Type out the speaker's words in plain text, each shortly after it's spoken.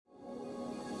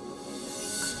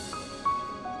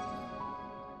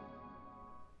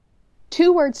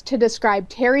2 words to describe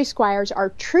Terry Squires are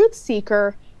truth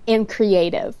seeker and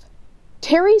creative.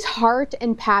 Terry's heart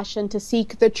and passion to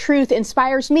seek the truth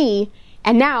inspires me,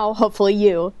 and now, hopefully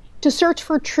you, to search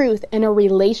for truth in a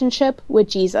relationship with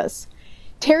Jesus.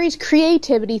 Terry's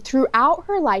creativity throughout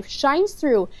her life shines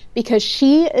through because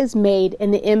she is made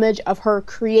in the image of her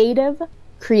creative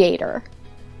creator.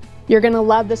 You're going to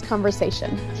love this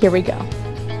conversation. Here we go.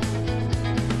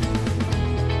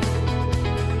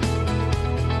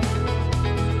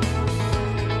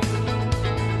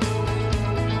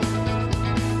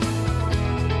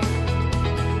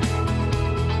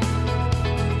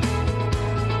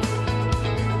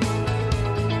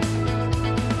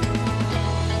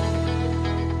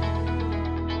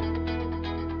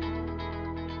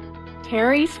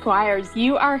 Terry Squires,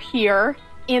 you are here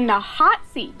in the hot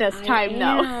seat this time,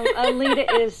 though. Alita,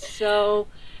 it is so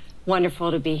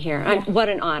wonderful to be here. What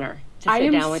an honor to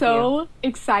sit down with you. I am so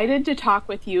excited to talk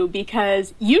with you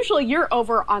because usually you're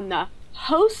over on the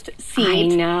host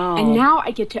seat. I know. And now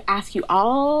I get to ask you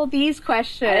all these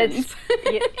questions.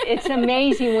 It's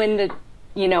amazing when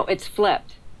it's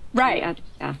flipped. Right.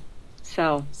 Yeah.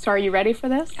 So are you ready for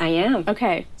this? I am.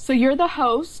 Okay. So you're the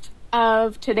host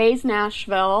of Today's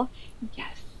Nashville.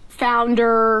 Yes.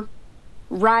 Founder,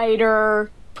 writer,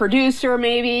 producer,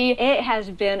 maybe. It has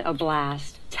been a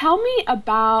blast. Tell me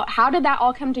about how did that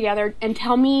all come together, and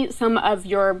tell me some of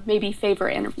your maybe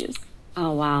favorite interviews.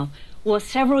 Oh, wow. Well,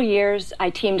 several years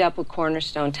I teamed up with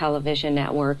Cornerstone Television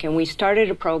Network, and we started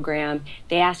a program.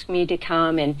 They asked me to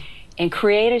come and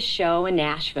create a show in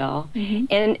Nashville. Mm-hmm.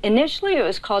 And initially it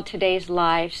was called Today's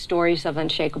Life, Stories of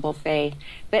Unshakable Faith.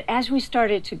 But as we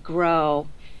started to grow,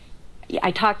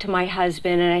 I talked to my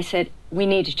husband and I said, we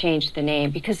need to change the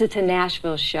name because it's a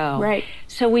Nashville show. Right.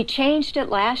 So we changed it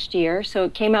last year. So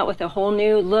it came out with a whole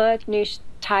new look, new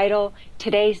title,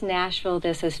 Today's Nashville,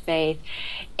 This is Faith.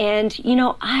 And,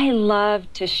 I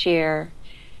love to share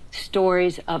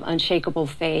stories of unshakable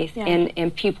faith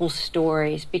and people's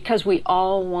stories because we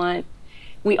all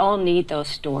need those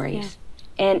stories.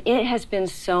 Yeah. And it has been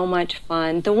so much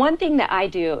fun. The one thing that I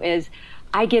do is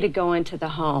I get to go into the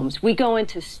homes. We go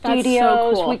into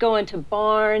studios, so cool. We go into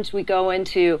barns, we go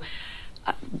into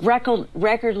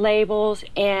record labels,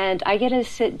 and I get to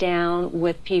sit down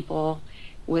with people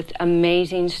with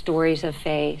amazing stories of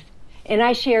faith. And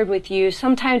I shared with you,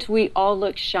 sometimes we all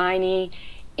look shiny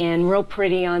and real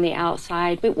pretty on the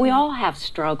outside, but we all have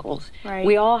struggles. Right.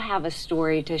 We all have a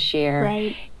story to share.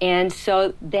 Right. And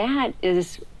so that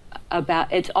is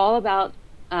it's all about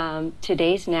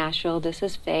Today's Nashville, This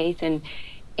is Faith,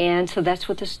 and so that's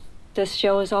what this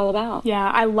show is all about.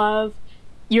 Yeah,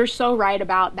 you're so right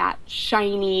about that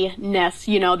shininess.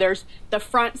 There's the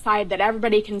front side that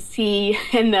everybody can see,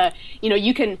 and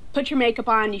you can put your makeup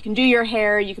on, you can do your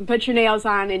hair, you can put your nails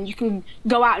on, and you can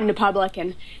go out into public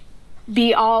and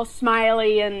be all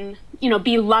smiley and,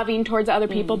 be loving towards other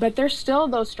people, but there's still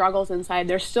those struggles inside.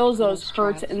 There's still those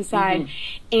hurts inside,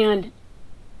 and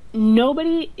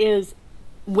nobody is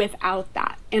without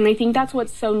that. And I think that's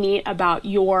what's so neat about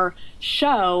your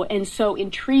show and so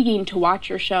intriguing to watch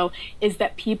your show is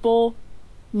that people,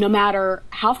 no matter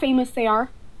how famous they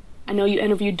are, I know you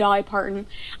interviewed Dolly Parton,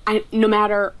 no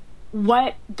matter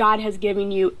what God has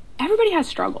given you, everybody has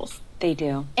struggles. They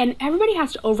do. And everybody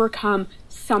has to overcome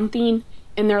something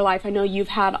in their life. I know you've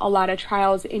had a lot of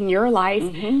trials in your life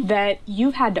that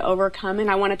you've had to overcome, and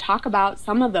I want to talk about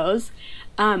some of those.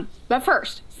 But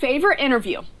first, favorite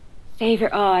interview.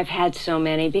 I've had so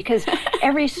many because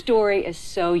every story is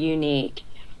so unique.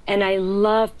 And I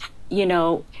love,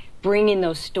 bringing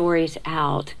those stories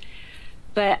out.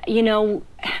 But,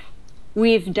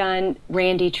 we've done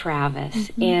Randy Travis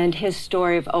and his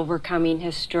story of overcoming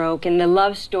his stroke and the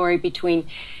love story between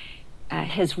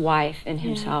his wife and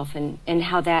himself and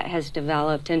how that has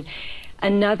developed. And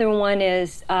another one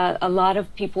is a lot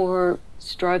of people were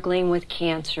struggling with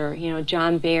cancer.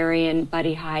 John Barry and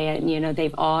Buddy Hyatt,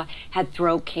 they've all had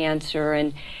throat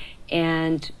cancer.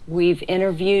 And we've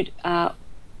interviewed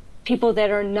people that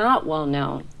are not well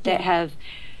known, that have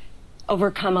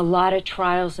overcome a lot of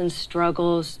trials and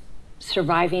struggles,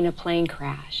 surviving a plane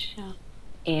crash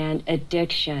and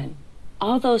addiction.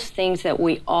 All those things that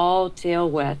we all deal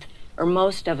with, or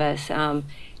most of us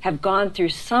have gone through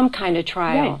some kind of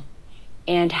trial,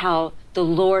 and how the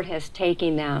Lord has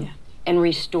taken them and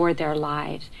restored their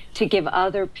lives to give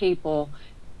other people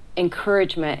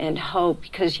encouragement and hope,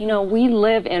 because we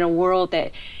live in a world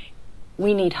that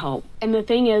we need hope. And the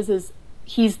thing is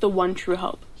he's the one true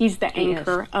hope. He's the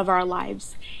anchor of our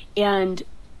lives. And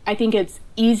I think it's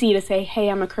easy to say, hey,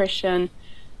 I'm a Christian.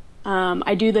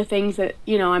 I do the things that,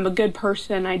 I'm a good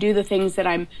person. I do the things that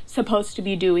I'm supposed to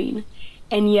be doing.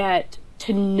 And yet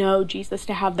to know Jesus,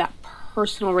 to have that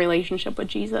personal relationship with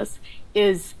Jesus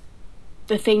is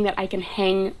the thing that I can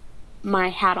hang my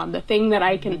hat on, the thing that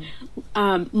I can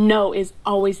know is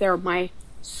always there, my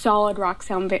solid rock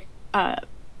sound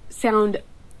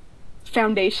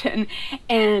foundation.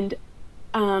 And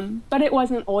but it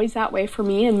wasn't always that way for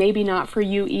me, and maybe not for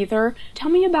you either. Tell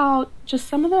me about just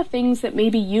some of the things that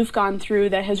maybe you've gone through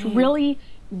that has really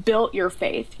built your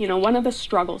faith, one of the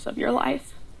struggles of your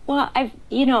life. Well,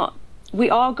 we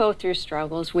all go through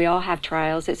struggles. We all have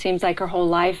trials. It seems like our whole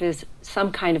life is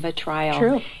some kind of a trial.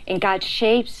 True. And God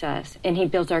shapes us, and he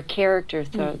builds our character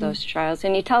through those trials.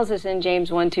 And he tells us in James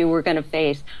 1:2, we're going to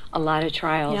face a lot of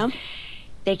trials. Yeah.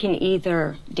 They can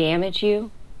either damage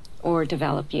you or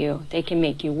develop you. They can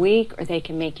make you weak or they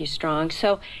can make you strong.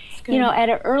 So, at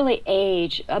an early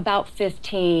age, about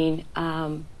 15,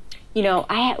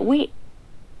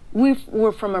 we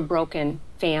were from a broken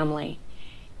family.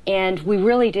 And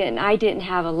I didn't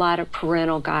have a lot of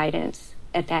parental guidance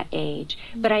at that age.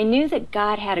 But I knew that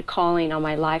God had a calling on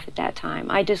my life at that time.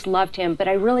 I just loved him, but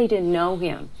I really didn't know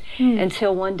him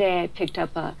until one day I picked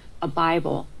up a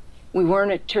Bible. We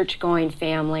weren't a church-going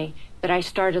family, but I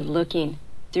started looking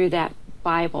through that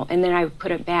Bible, and then I would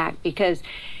put it back, because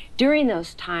during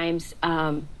those times,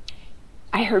 I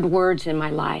heard words in my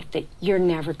life that you're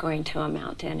never going to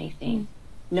amount to anything.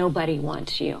 Nobody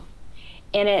wants you.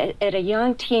 And at a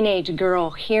young teenage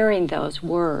girl, hearing those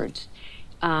words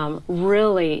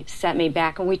really set me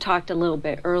back. And we talked a little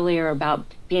bit earlier about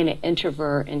being an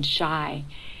introvert and shy,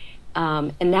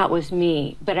 and that was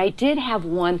me. But I did have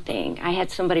one thing. I had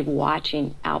somebody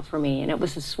watching out for me, and it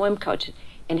was a swim coach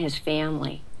and his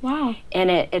family. Wow. And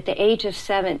at the age of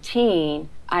 17,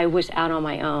 I was out on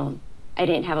my own. I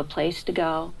didn't have a place to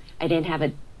go. I didn't have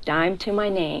a dime to my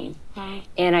name. Wow.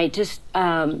 And I just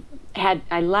I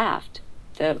left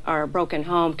our broken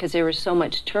home because there was so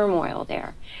much turmoil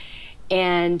there.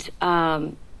 And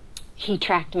he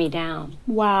tracked me down.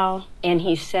 Wow. And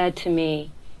he said to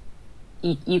me,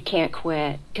 you can't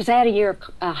quit. Because I had a year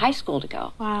of high school to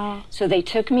go. Wow. So they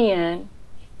took me in.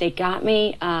 They got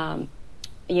me, I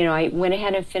went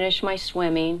ahead and finished my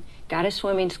swimming, got a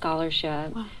swimming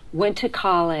scholarship, went to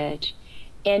college.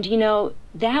 And,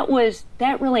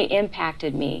 that really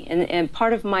impacted me. And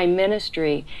part of my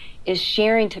ministry is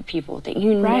sharing to people that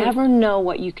you never know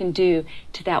what you can do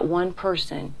to that one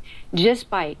person just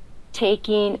by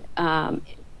changing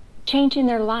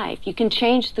their life. You can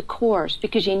change the course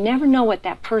because you never know what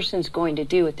that person's going to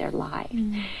do with their life.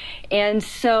 And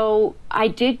so I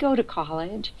did go to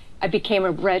college. I became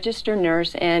a registered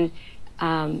nurse, and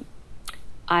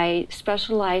I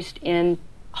specialized in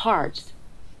hearts.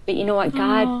 But you know what?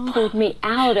 God pulled me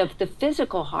out of the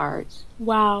physical hearts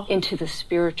into the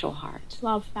spiritual hearts.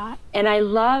 Love that. And I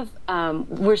love,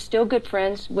 we're still good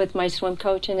friends with my swim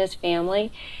coach and his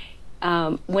family.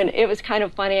 When it was kind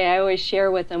of funny, I always share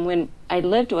with them, when I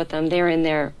lived with them, they were in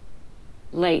their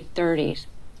late 30s.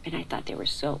 And I thought they were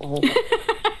so old.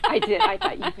 I did. I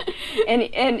thought you could.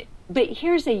 But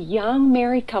here's a young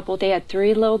married couple. They had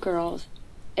 3 little girls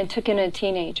and took in a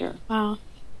teenager. Wow.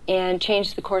 And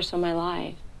changed the course of my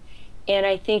life. And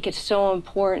I think it's so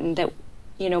important that,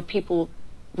 people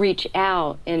reach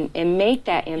out and make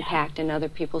that impact in other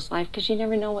people's life, because you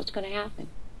never know what's going to happen.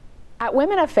 At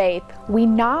Women of Faith, we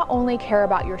not only care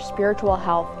about your spiritual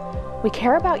health, we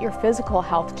care about your physical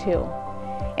health too.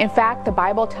 In fact, the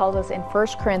Bible tells us in 1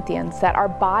 Corinthians that our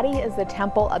body is the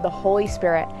temple of the Holy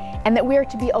Spirit, and that we are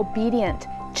to be obedient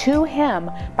to Him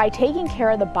by taking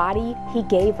care of the body He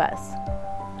gave us.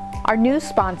 Our new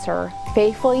sponsor,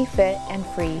 Faithfully Fit and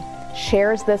Free,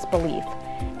 shares this belief,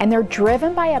 and they're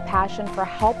driven by a passion for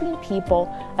helping people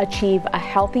achieve a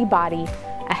healthy body,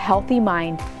 a healthy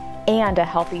mind, and a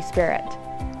healthy spirit.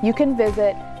 You can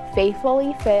visit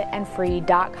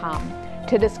faithfullyfitandfree.com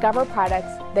to discover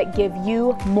products that give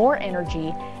you more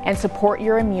energy and support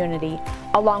your immunity,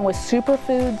 along with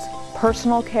superfoods,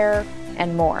 personal care,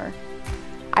 and more.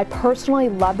 I personally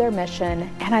love their mission,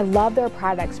 and I love their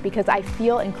products because I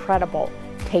feel incredible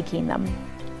taking them.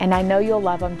 And I know you'll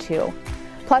love them too.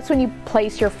 Plus, when you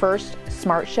place your first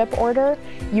Smart Ship order,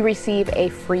 you receive a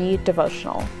free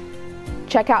devotional.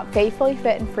 Check out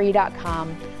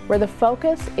faithfullyfitandfree.com, where the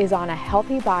focus is on a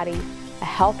healthy body, a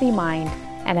healthy mind,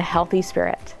 and a healthy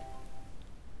spirit.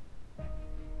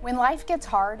 When life gets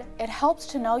hard, it helps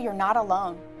to know you're not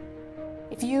alone.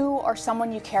 If you or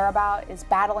someone you care about is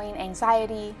battling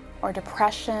anxiety or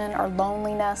depression or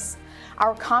loneliness,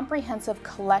 our comprehensive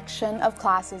collection of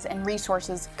classes and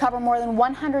resources cover more than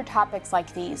 100 topics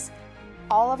like these.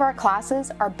 All of our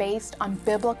classes are based on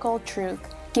biblical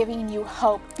truth, giving you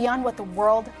hope beyond what the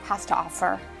world has to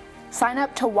offer. Sign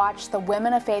up to watch the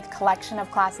Women of Faith collection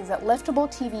of classes at Liftable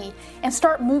TV and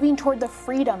start moving toward the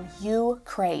freedom you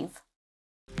crave.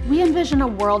 We envision a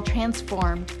world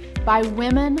transformed by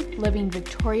women living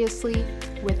victoriously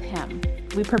with Him.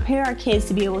 We prepare our kids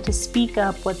to be able to speak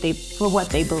up for what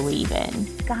they believe in.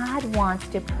 God wants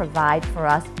to provide for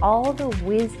us all the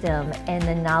wisdom and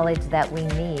the knowledge that we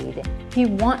need. He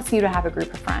wants you to have a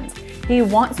group of friends. He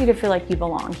wants you to feel like you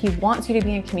belong. He wants you to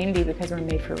be in community because we're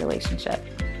made for relationship.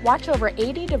 Watch over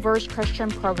 80 diverse Christian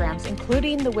programs,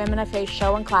 including the Women of Faith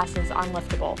show and classes on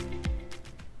Liftable.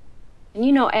 And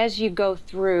you know, as you go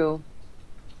through,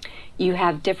 you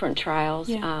have different trials.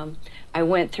 Yeah. I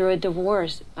went through a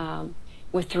divorce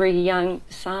with 3 young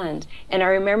sons. And I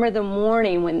remember the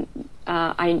morning when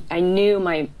I knew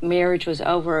my marriage was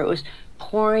over. It was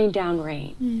pouring down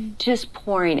rain, just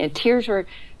pouring. And tears were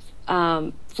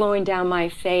flowing down my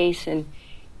face. And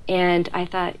I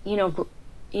thought, you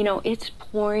know, it's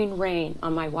pouring rain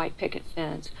on my white picket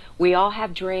fence. We all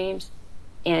have dreams,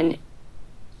 and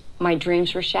my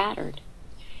dreams were shattered.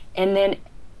 And then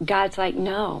God's like,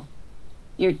 no,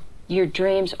 your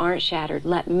dreams aren't shattered.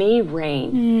 Let me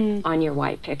reign on your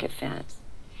white picket fence.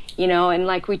 You know, and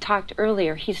like we talked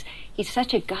earlier, he's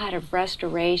such a God of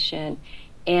restoration.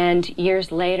 And years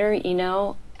later, you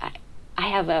know, I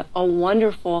have a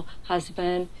wonderful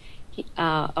husband,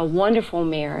 a wonderful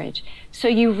marriage. So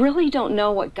you really don't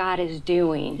know what God is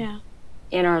doing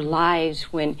in our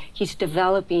lives when He's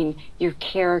developing your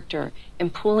character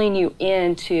and pulling you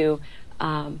into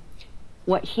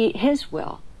what His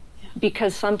will.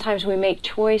 Because sometimes we make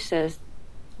choices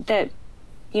that,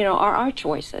 you know, are our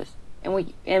choices, and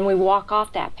we walk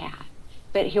off that path.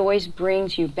 But He always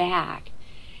brings you back.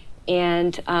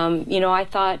 And you know, I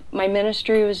thought my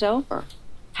ministry was over.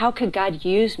 How could God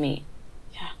use me?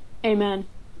 Yeah, amen.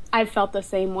 I've felt the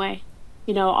same way.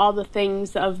 You know, all the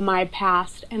things of my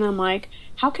past, and I'm like,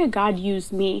 how could God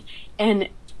use me? And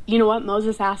you know what?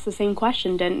 Moses asked the same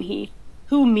question, didn't he?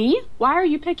 Who, me? Why are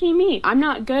you picking me? I'm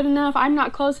not good enough. I'm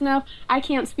not close enough. I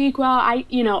can't speak well.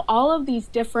 You know, all of these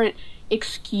different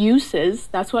excuses.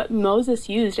 That's what Moses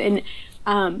used. And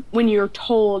when you're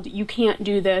told you can't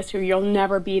do this or you'll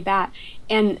never be that.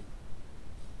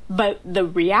 But the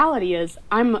reality is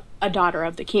I'm a daughter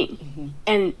of the King.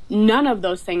 And none of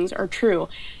those things are true.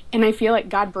 And I feel like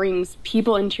God brings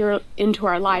people into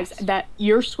our lives, that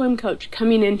your swim coach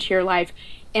coming into your life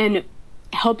and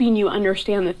helping you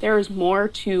understand that there is more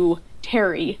to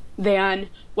Terry than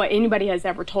what anybody has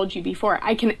ever told you before.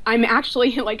 I'm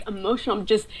actually like emotional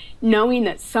just knowing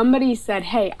that somebody said,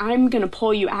 hey, I'm going to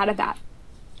pull you out of that.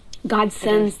 God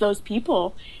sends those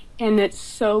people, and it's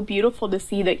so beautiful to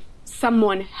see that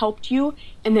someone helped you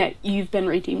and that you've been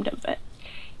redeemed of it.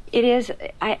 It is.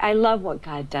 I love what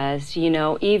God does, you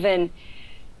know, even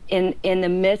in the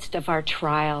midst of our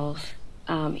trials.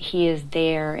 He is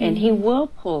there, and He will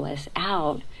pull us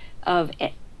out of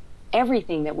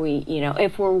everything that we, you know,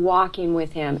 if we're walking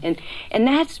with Him. And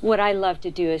that's what I love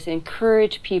to do, is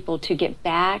encourage people to get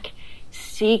back,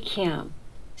 seek Him,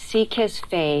 seek His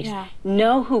face,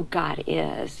 know who God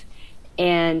is,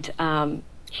 and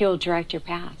He'll direct your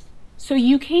path. So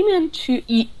you came into,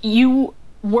 you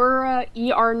were a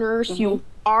ER nurse, you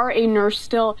are a nurse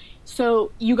still.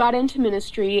 So you got into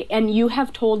ministry, and you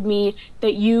have told me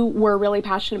that you were really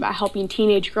passionate about helping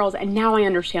teenage girls, and now I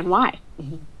understand why.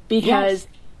 Because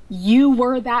you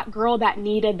were that girl that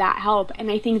needed that help, and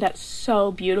I think that's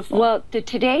so beautiful. Well, the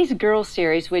Today's Girl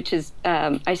series, which is,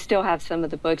 I still have some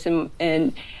of the books,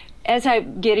 and as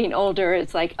I'm getting older,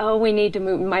 it's like, oh, we need to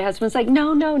move. My husband's like,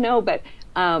 no, but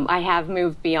I have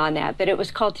moved beyond that. But it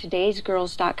was called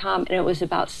todaysgirls.com, and it was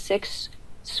about 6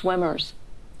 swimmers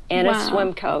and a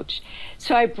swim coach.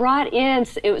 So I brought in,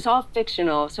 it was all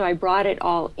fictional, so I brought it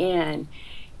all in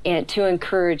and to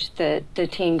encourage the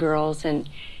teen girls. And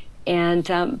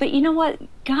but you know what?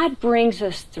 God brings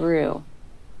us through,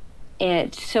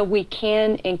 and so we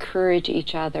can encourage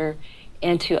each other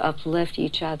and to uplift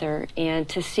each other and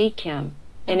to seek Him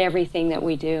in everything that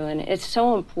we do. And it's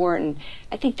so important.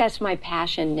 I think that's my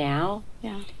passion now.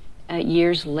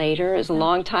 Years later, is a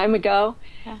long time ago.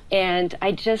 And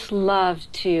I just love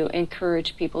to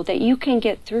encourage people that you can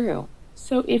get through.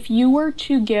 So if you were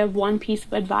to give one piece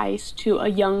of advice to a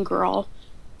young girl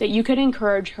that you could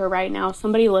encourage her right now,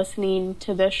 somebody listening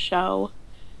to this show,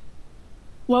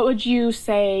 what would you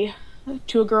say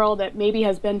to a girl that maybe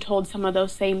has been told some of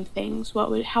those same things?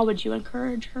 How would you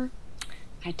encourage her?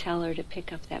 I tell her to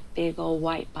pick up that big old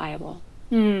white Bible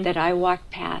that I walked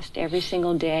past every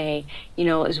single day. You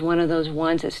know, it was one of those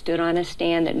ones that stood on a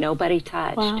stand that nobody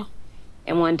touched.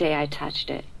 And one day I touched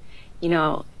it. You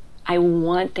know, I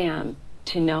want them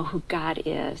to know who God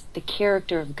is, the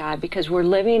character of God, because we're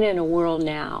living in a world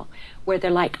now where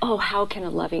they're like, oh, how can a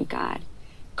loving God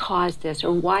cause this?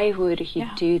 Or why would he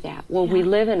do that? Well, we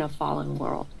live in a fallen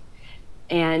world,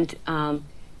 and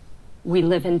we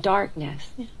live in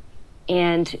darkness. Yeah.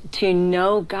 And to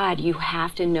know God, you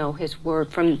have to know his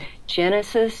word from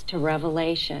Genesis to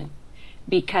Revelation,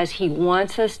 because he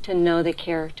wants us to know the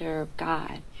character of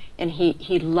God. And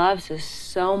he loves us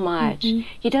so much. Mm-hmm.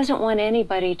 He doesn't want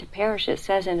anybody to perish, it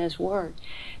says in his word.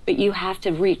 But you have to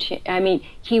reach, I mean,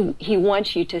 he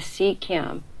wants you to seek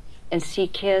him and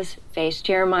seek his face.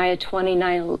 Jeremiah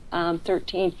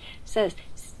 29:13 says,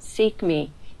 seek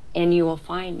me and you will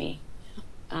find me.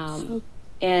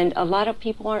 And a lot of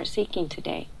people aren't seeking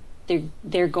today.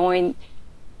 They're going,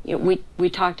 you know, we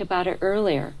talked about it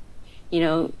earlier. You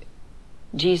know,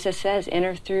 Jesus says,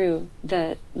 enter through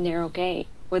the narrow gate.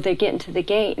 Well, they get into the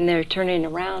gate and they're turning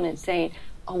around and saying,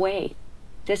 oh, wait,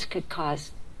 this could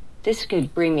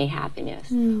bring me happiness.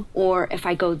 Mm. Or if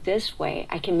I go this way,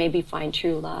 I can maybe find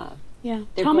true love. Yeah.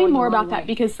 Tell me more about that,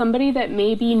 because somebody that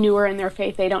may be newer in their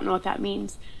faith, they don't know what that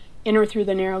means. Enter through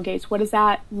the narrow gates. What does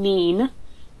that mean?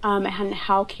 And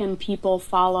how can people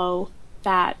follow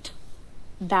that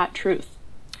truth?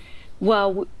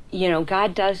 Well, you know,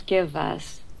 God does give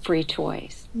us free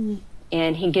choice. Mm.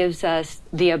 And he gives us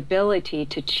the ability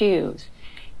to choose.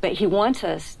 But he wants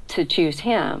us to choose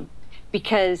him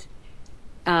because,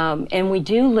 and we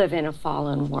do live in a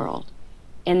fallen world.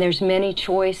 And there's many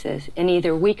choices. And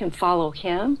either we can follow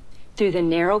him through the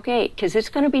narrow gate, because it's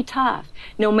going to be tough.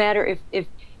 No matter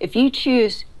if you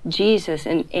choose Jesus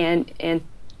and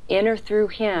enter through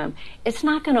him, it's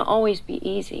not going to always be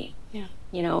easy. Yeah.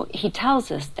 You know, he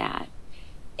tells us that.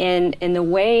 And the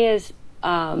way is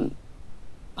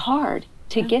hard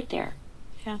to get there.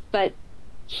 Yeah. But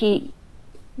he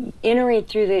entering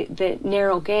through the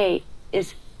narrow gate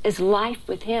is life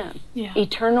with him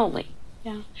eternally.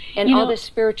 Yeah. And all the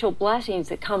spiritual blessings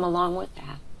that come along with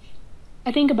that.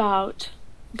 I think about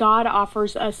God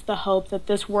offers us the hope that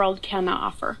this world cannot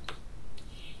offer.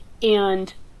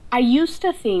 And I used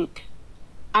to think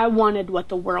I wanted what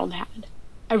the world had.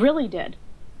 I really did.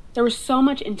 There was so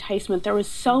much enticement. There was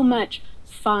so much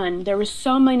fun. There was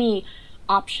so many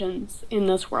options in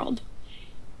this world.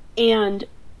 And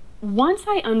once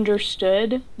I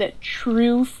understood that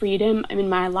true freedom in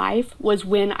my life was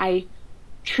when I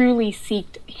truly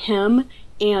seeked him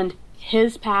and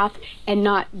his path and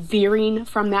not veering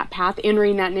from that path,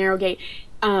 entering that narrow gate.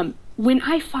 When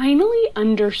I finally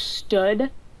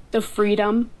understood the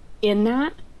freedom in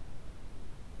that,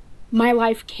 my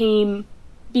life became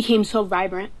so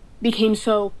vibrant, became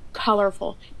so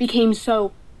colorful, became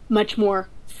so much more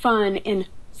fun and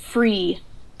free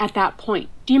at that point.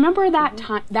 Do you remember that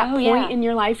time, point in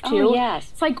your life too? Oh, yes.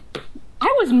 It's like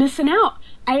I was missing out.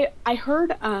 I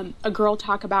heard a girl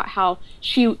talk about how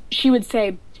she would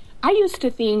say, I used to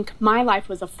think my life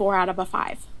was a 4 out of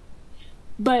 5.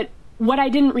 But what I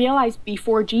didn't realize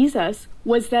before Jesus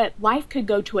was that life could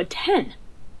go to a 10.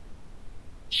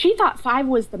 She thought 5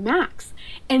 was the max.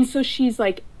 And so she's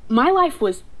like, my life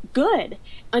was good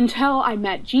until I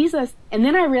met Jesus. And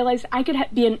then I realized I could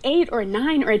be an 8 or a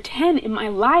 9 or a 10 in my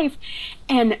life.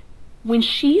 And when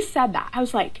she said that, I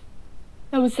was like,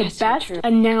 that was the best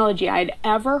analogy I'd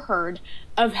ever heard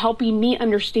of helping me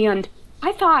understand.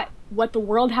 I thought what the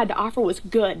world had to offer was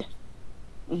good.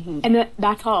 Mm-hmm. And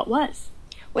that's all it was.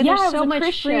 Well, there's so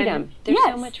much freedom. There's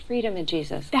so much freedom in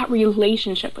Jesus. That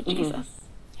relationship with Jesus.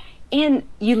 And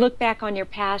you look back on your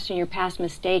past and your past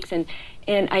mistakes, and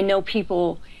I know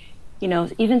people, you know,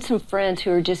 even some friends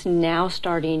who are just now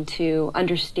starting to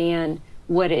understand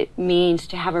what it means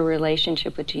to have a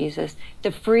relationship with Jesus,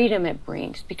 the freedom it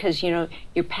brings, because, you know,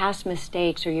 your past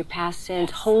mistakes or your past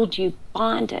sins hold you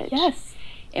bondage. Yes.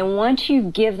 And once you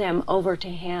give them over to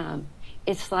him,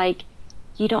 it's like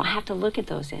you don't have to look at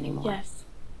those anymore. Yes.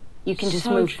 You can just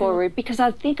move forward, because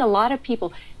I think a lot of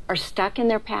people are stuck in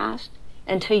their past.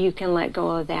 Until you can let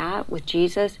go of that with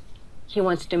Jesus, he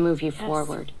wants to move you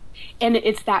forward. And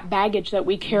it's that baggage that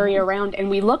we carry around, and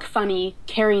we look funny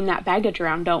carrying that baggage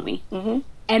around, don't we? Mm-hmm.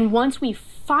 And once we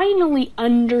finally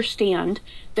understand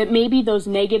that maybe those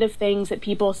negative things that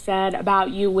people said about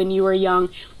you when you were young,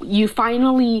 you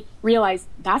finally realize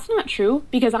that's not true,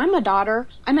 because I'm a daughter,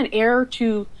 I'm an heir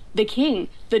to the King,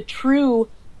 the true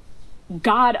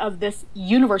God of this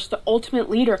universe, the ultimate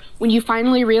leader. When you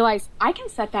finally realize, I can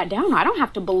set that down. I don't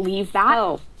have to believe that.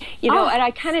 Oh, you know, and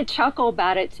I kind of chuckle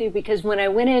about it too, because when I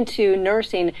went into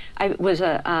nursing, I was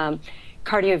a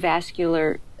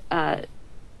cardiovascular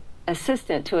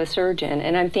assistant to a surgeon,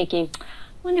 and I'm thinking, I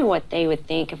wonder what they would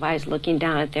think if I was looking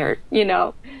down at their, you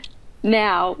know,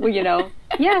 now,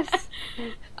 yes.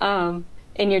 And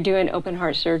you're doing open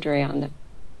heart surgery on them,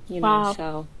 wow.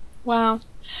 so. Wow.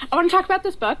 I want to talk about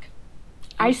this book,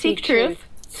 I Seek Truth.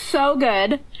 So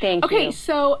good. Thank you. Okay,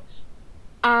 so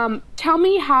tell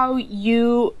me how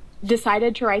you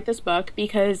decided to write this book,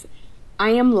 because I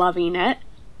am loving it.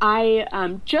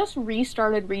 I just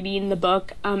restarted reading the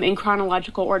book in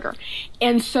chronological order.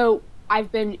 And so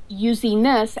I've been using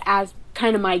this as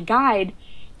kind of my guide,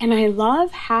 and I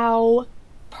love how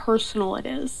personal it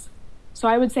is. So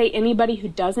I would say anybody who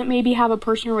doesn't maybe have a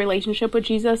personal relationship with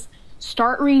Jesus,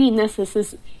 start reading this.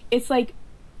 It's like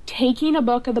taking a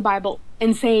book of the Bible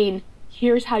and saying,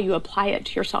 here's how you apply it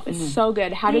to yourself. It's so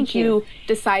good. How did you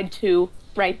decide to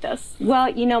write this?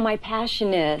 Well, my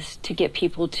passion is to get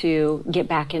people to get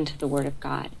back into the Word of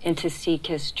God and to seek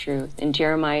His truth. And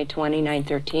Jeremiah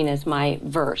 29:13 is my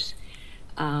verse.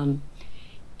 And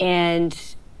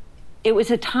it was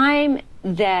a time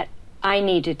that I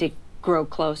needed to grow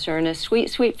closer. And a sweet,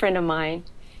 sweet friend of mine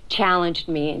challenged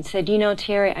me and said,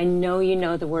 Terry, I know you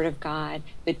know the Word of God,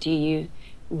 but do you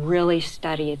really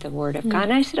study the Word of God?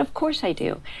 And I said, of course I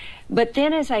do. But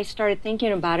then as I started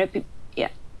thinking about it,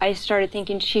 I started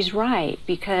thinking she's right,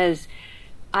 because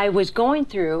I was going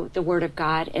through the Word of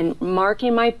God and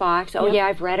marking my box. Oh, yeah,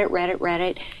 I've read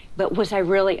it. But was I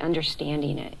really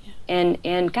understanding it?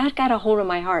 And God got a hold of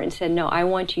my heart and said, no, I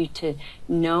want you to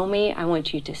know me. I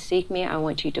want you to seek me. I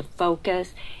want you to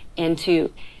focus and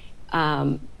to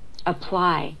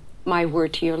apply my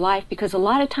Word to your life, because a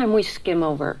lot of time we skim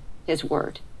over His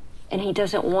Word. And He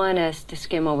doesn't want us to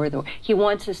skim over the Word. He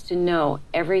wants us to know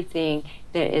everything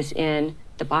that is in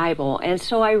the Bible. And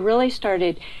so I really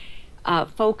started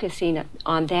focusing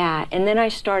on that. And then I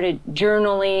started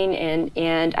journaling,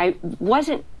 and I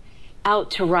wasn't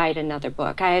out to write another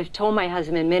book. I have told my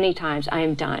husband many times, I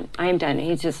am done. And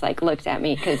he's just like looks at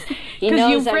me because he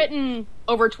knows you've written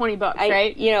over 20 books,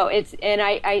 right? It's, and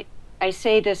I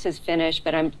say this is finished,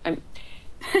 but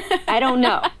I don't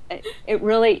know. It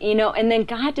really, and then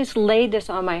God just laid this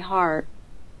on my heart.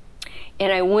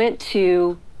 And I went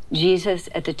to Jesus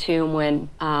at the tomb when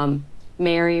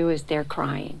Mary was there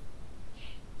crying.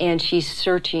 And she's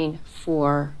searching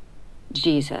for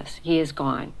Jesus. He is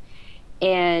gone.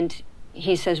 And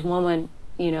he says, woman,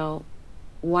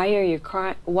 why are you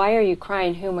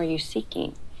crying? Whom are you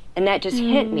seeking? And that just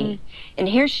hit me. And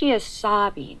here she is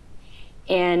sobbing.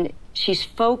 And she's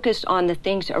focused on the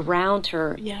things around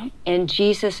her. Yeah. And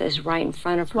Jesus is right in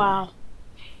front of her. Wow.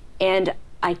 And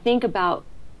I think about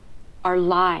our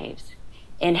lives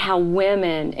and how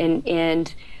women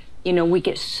and we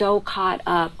get so caught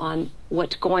up on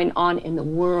what's going on in the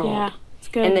world. Yeah, it's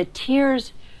good. And the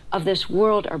tears of this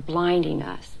world are blinding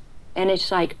us. And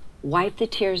it's like, wipe the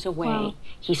tears away. Wow.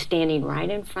 He's standing right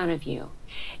in front of you.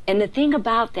 And the thing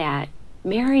about that,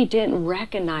 Mary didn't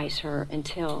recognize her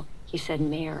until he said,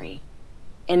 Mary.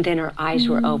 And then her eyes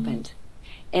were opened.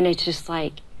 And it's just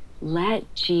like,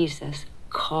 let Jesus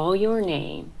call your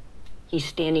name. He's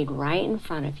standing right in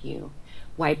front of you.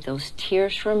 Wipe those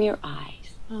tears from your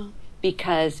eyes. Oh.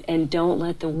 And don't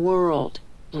let the world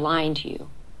blind you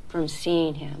from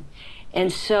seeing him.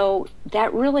 And so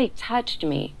that really touched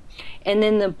me. And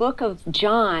then the book of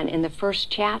John, in the first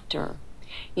chapter,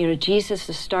 Jesus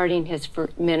is starting his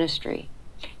ministry.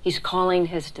 He's calling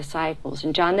his disciples.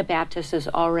 And John the Baptist has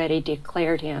already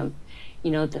declared him,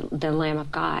 the Lamb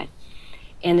of God.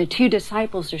 And the two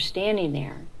disciples are standing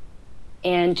there.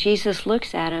 And Jesus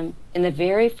looks at him, and the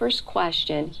very first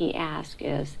question he asks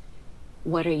is,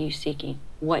 what are you seeking?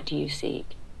 What do you seek?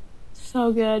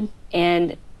 So good.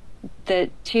 And the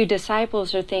two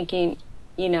disciples are thinking,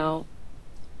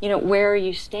 where are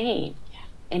you staying? Yeah.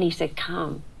 And he said,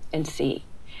 come and see.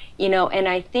 And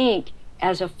I think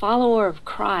as a follower of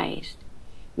Christ,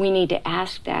 we need to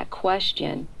ask that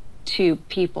question to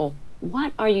people.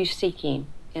 What are you seeking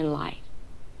in life?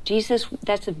 Jesus,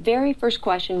 that's the very first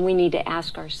question we need to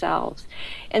ask ourselves.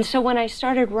 And so when I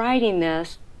started writing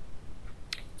this,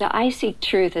 the I Seek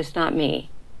Truth is not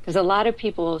me. Because a lot of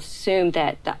people assume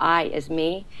that the I is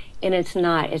me, and it's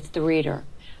not, it's the reader.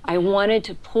 I wanted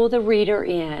to pull the reader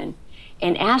in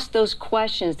and ask those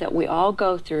questions that we all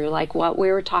go through, like what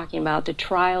we were talking about, the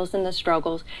trials and the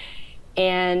struggles,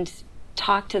 and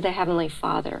talk to the Heavenly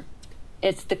Father.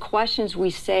 It's the questions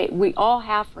we all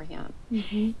have for him.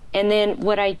 Mm-hmm. And then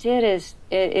what I did is,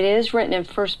 it is written in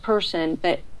first person,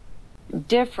 but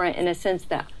different in a sense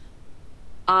that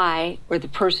I, or the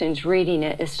person who's reading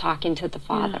it, is talking to the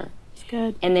Father. Yeah, it's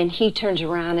good. And then he turns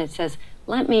around and says,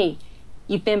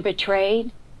 you've been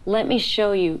betrayed. Let me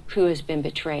show you who has been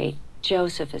betrayed.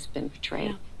 Joseph has been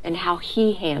betrayed, and how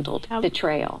he handled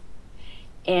betrayal.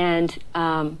 And,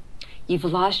 You've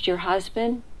lost your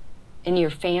husband and your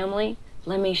family.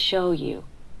 Let me show you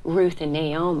Ruth and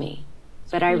Naomi.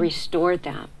 But I restored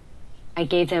them. I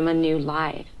gave them a new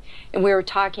life. And we were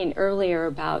talking earlier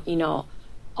about,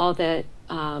 all the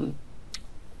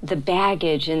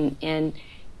baggage and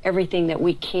everything that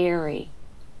we carry.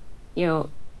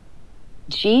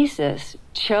 Jesus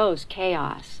chose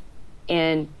chaos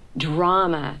and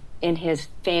drama in his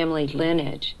family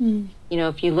lineage.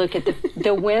 If you look at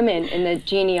the women in the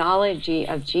genealogy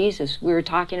of Jesus, we were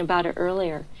talking about it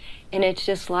earlier, and it's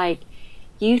just like,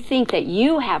 you think that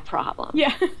you have problems.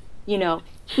 Yeah.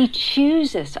 He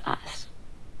chooses us.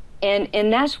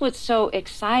 And that's what's so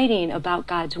exciting about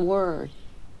God's word.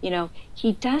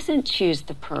 He doesn't choose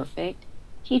the perfect.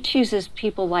 He chooses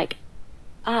people like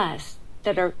us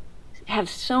that have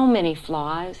so many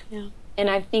flaws. Yeah. And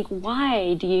I think,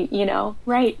 why do you,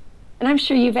 Right. And I'm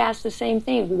sure you've asked the same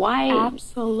thing. Why?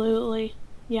 Absolutely.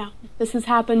 Yeah. This has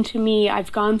happened to me.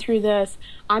 I've gone through this.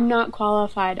 I'm not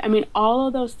qualified. I mean, all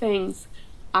of those things.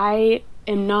 I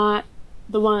am not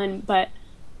the one, but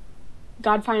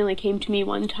God finally came to me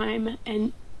one time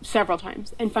and several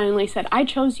times and finally said, I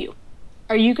chose you.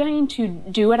 Are you going to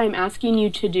do what I'm asking you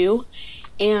to do?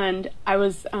 And I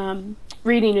was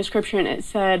reading a scripture and it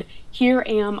said, here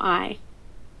am I,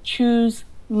 choose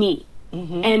me.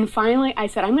 And finally I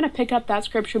said, I'm going to pick up that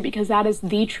scripture because that is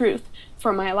the truth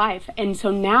for my life. And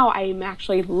so now I am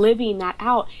actually living that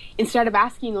out instead of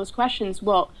asking those questions.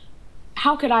 Well,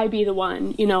 how could I be the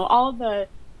one? All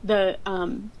the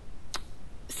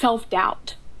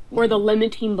self-doubt or the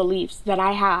limiting beliefs that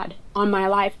I had on my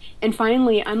life. And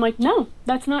finally, I'm like, no,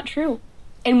 that's not true.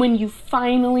 And when you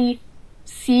finally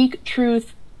seek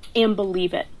truth and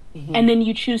believe it, and then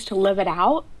you choose to live it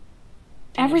out,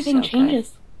 everything changes.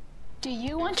 Good. Do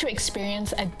you want to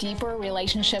experience a deeper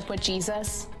relationship with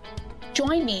Jesus?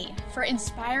 Join me for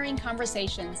inspiring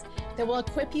conversations that will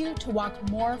equip you to walk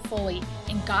more fully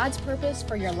in God's purpose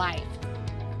for your life.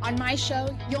 On my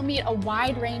show, you'll meet a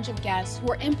wide range of guests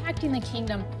who are impacting the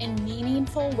kingdom in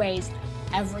meaningful ways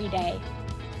every day.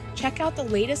 Check out the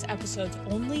latest episodes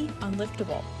only on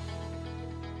Liftable.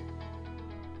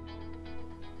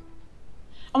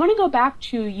 I want to go back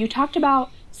to, you talked about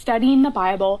studying the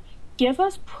Bible. Give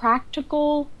us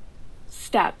practical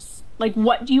steps. Like,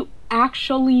 what do you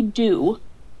actually do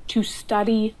to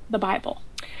study the Bible?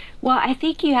 Well, I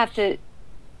think you have to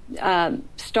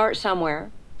start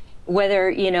somewhere, whether,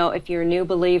 if you're a new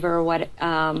believer or what,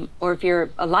 or if you're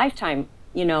a lifetime,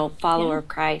 follower of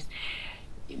Christ.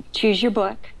 Choose your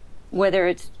book, whether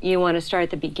it's you want to start at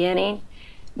the beginning,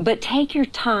 but take your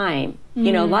time.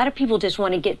 A lot of people just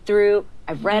want to get through.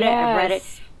 I've read it,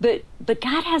 but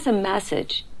God has a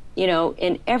message,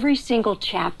 in every single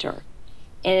chapter,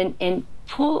 and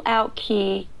pull out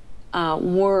key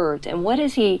words. And what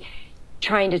is he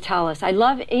trying to tell us? I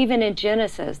love, even in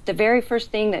Genesis, the very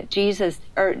first thing that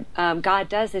God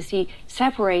does is he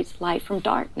separates light from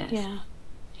darkness. Yeah.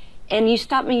 And you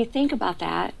stop and you think about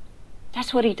that.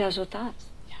 That's what he does with us.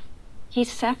 Yeah. He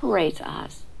separates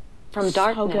us from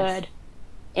darkness. So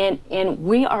good. And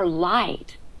we are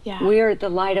light. Yeah. We are the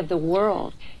light of the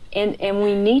world. And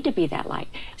we need to be that light.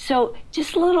 So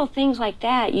just little things like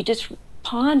that, you just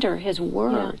ponder his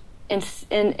word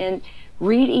and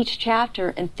read each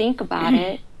chapter and think about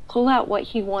it, pull out what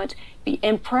he wants,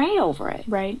 and pray over it.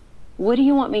 Right. What do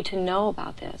you want me to know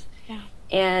about this? Yeah.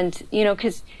 And,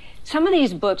 because some of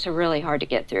these books are really hard to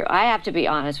get through. I have to be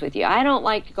honest with you. I don't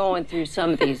like going through some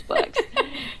of these books.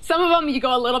 Some of them you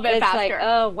go a little bit faster. It's like,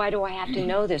 oh, why do I have to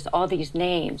know this? All these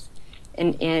names.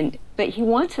 But he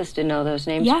wants us to know those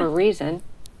names for a reason.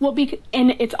 Well,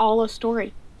 and it's all a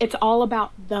story. It's all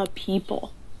about the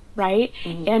people, right?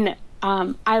 And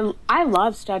I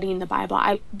love studying the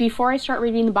Bible. Before I start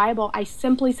reading the Bible, I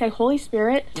simply say, Holy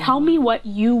Spirit, tell me what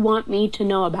you want me to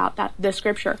know about the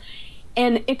scripture.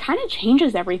 And it kind of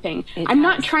changes everything. I'm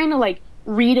not trying to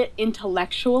read it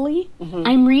intellectually.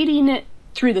 I'm reading it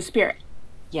through the Spirit.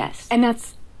 Yes. And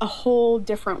that's a whole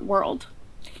different world.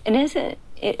 And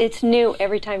it's new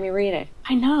every time you read it.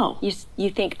 I know. You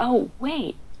think, oh,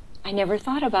 wait, I never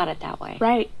thought about it that way.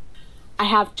 Right. I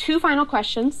have two final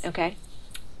questions. Okay.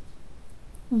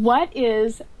 What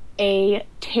is a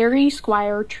Terry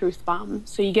Squire truth bomb?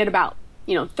 So you get about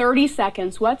 30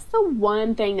 seconds. What's the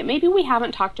one thing that maybe we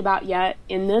haven't talked about yet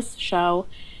in this show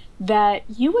that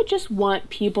you would just want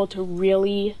people to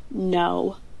really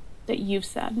know that you've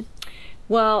said?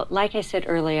 Well, like I said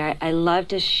earlier, I love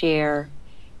to share,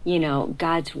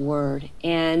 God's word.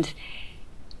 And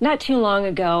not too long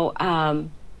ago,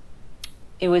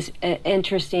 it was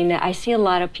interesting that I see a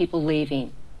lot of people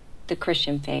leaving the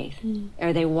Christian faith.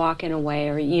 Or they walking away,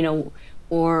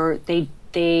 or they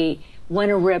want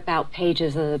to rip out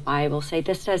pages of the Bible, say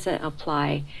this doesn't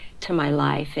apply to my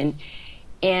life.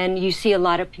 And you see a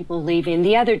lot of people leaving.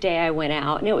 The other day I went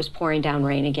out and it was pouring down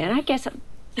rain again. I guess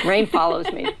rain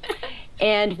follows me.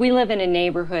 And we live in a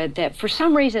neighborhood that for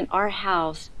some reason our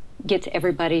house gets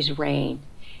everybody's rain.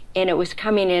 And it was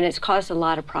coming in. It's caused a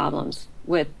lot of problems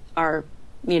with our,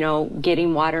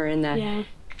 getting water in the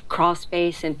crawl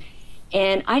space. And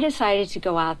I decided to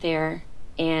go out there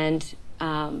and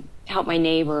help my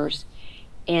neighbors.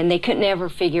 And they couldn't ever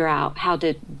figure out how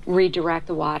to redirect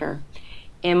the water.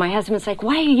 And my husband's like,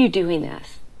 why are you doing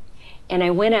this? And I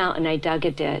went out and I dug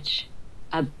a ditch,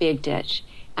 a big ditch.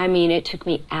 I mean, it took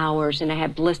me hours and I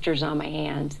had blisters on my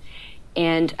hands.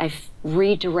 And I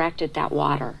redirected that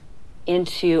water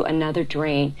into another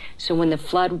drain. So when the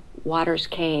flood waters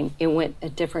came, it went a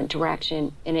different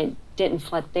direction and it didn't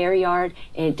flood their yard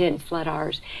and it didn't flood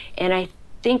ours. And I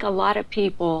think a lot of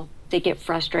people, they get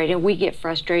frustrated. We get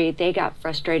frustrated. They got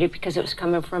frustrated because it was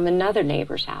coming from another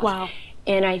neighbor's house. Wow.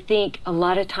 And I think a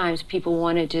lot of times people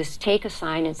want to just take a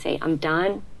sign and say, I'm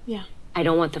done. Yeah. I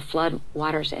don't want the flood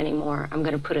waters anymore. I'm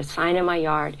going to put a sign in my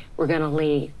yard. We're going to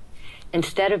leave.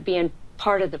 Instead of being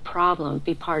part of the problem,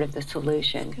 be part of the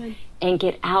solution and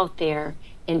get out there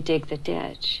and dig the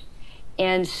ditch.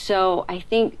 And so I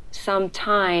think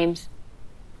sometimes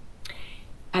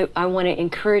I want to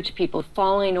encourage people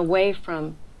falling away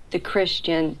from the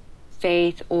Christian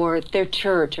faith or their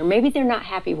church, or maybe they're not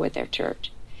happy with their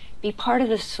church. Be part of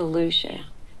the solution.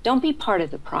 Don't be part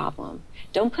of the problem.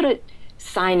 Don't put a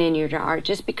sign in your yard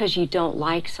just because you don't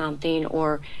like something,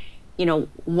 or,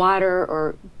 water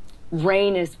or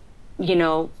rain is,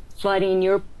 flooding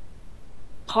your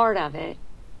part of it.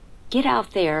 Get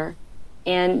out there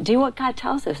and do what God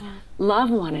tells us. Love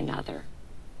one another.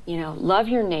 Love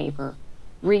your neighbor.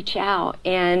 Reach out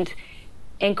and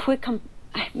quit.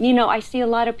 I see a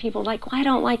lot of people like, well, I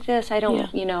don't like this. I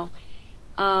don't,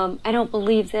 I don't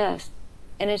believe this.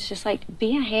 And it's just like,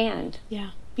 be a hand.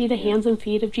 Yeah. Be the hands and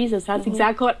feet of Jesus. That's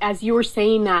exactly what, as you were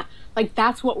saying that, like,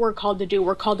 that's what we're called to do.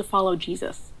 We're called to follow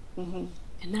Jesus. And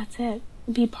that's it.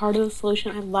 Be part of the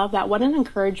solution. I love that. What an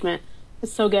encouragement.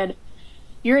 It's so good.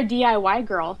 You're a DIY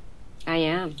girl. I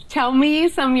am. Tell me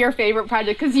some of your favorite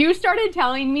projects, because you started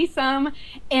telling me some,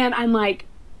 and I'm like,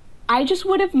 I just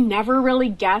would have never really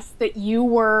guessed that you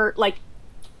were, like,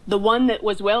 the one that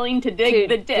was willing to dig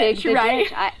the ditch,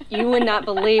 right? You would not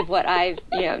believe what I've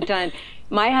done.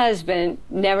 My husband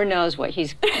never knows what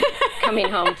he's coming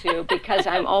home to because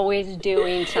I'm always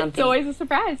doing something. It's always a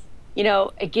surprise.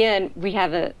 Again, we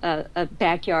have a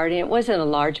backyard, and it wasn't a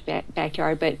large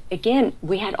backyard, but again,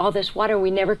 we had all this water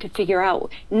we never could figure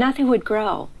out. Nothing would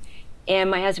grow. And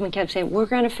my husband kept saying, we're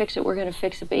going to fix it, we're going to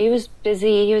fix it. But he was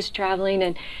busy, he was traveling.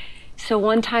 And so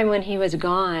one time when he was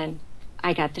gone,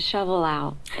 I got the shovel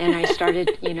out and I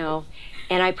started,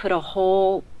 and I put a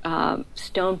whole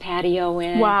stone patio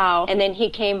in. Wow. And then he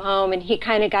came home and he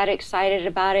kind of got excited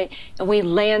about it, and we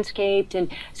landscaped. And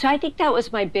so I think that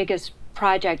was my biggest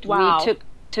project. Wow. We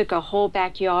took a whole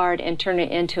backyard and turned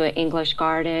it into an English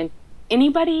garden.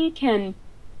 Anybody can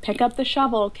pick up the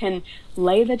shovel, can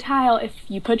lay the tile. If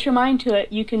you put your mind to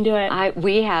it, you can do it.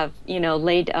 We have,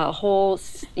 laid a whole,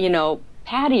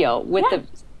 patio with the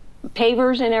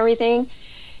pavers and everything.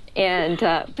 And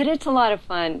but it's a lot of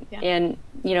fun. Yeah. And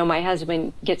my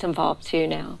husband gets involved too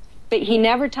now, but he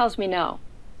never tells me no.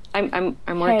 I'm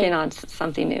working on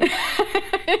something new.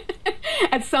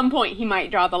 At some point he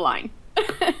might draw the line.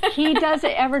 He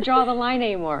doesn't ever draw the line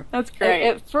anymore. That's great.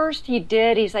 At first he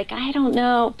did. He's like, I don't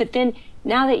know. But then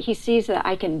now that he sees that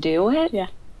I can do it,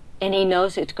 and he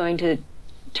knows it's going to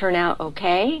turn out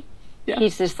okay,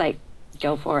 he's just like,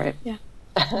 go for it. Yeah.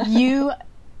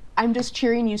 I'm just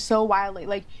cheering you so wildly.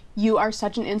 Like, you are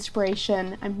such an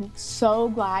inspiration. I'm so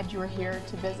glad you were here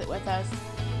to visit with us.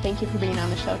 Thank you for being on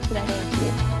the show today. Thank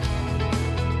you.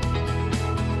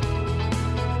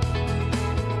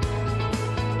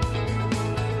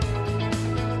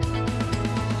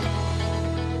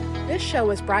 This show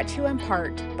was brought to you in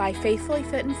part by Faithfully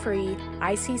Fit and Free,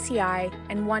 ICCI,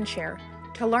 and OneShare.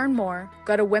 To learn more,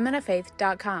 go to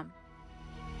womenoffaith.com.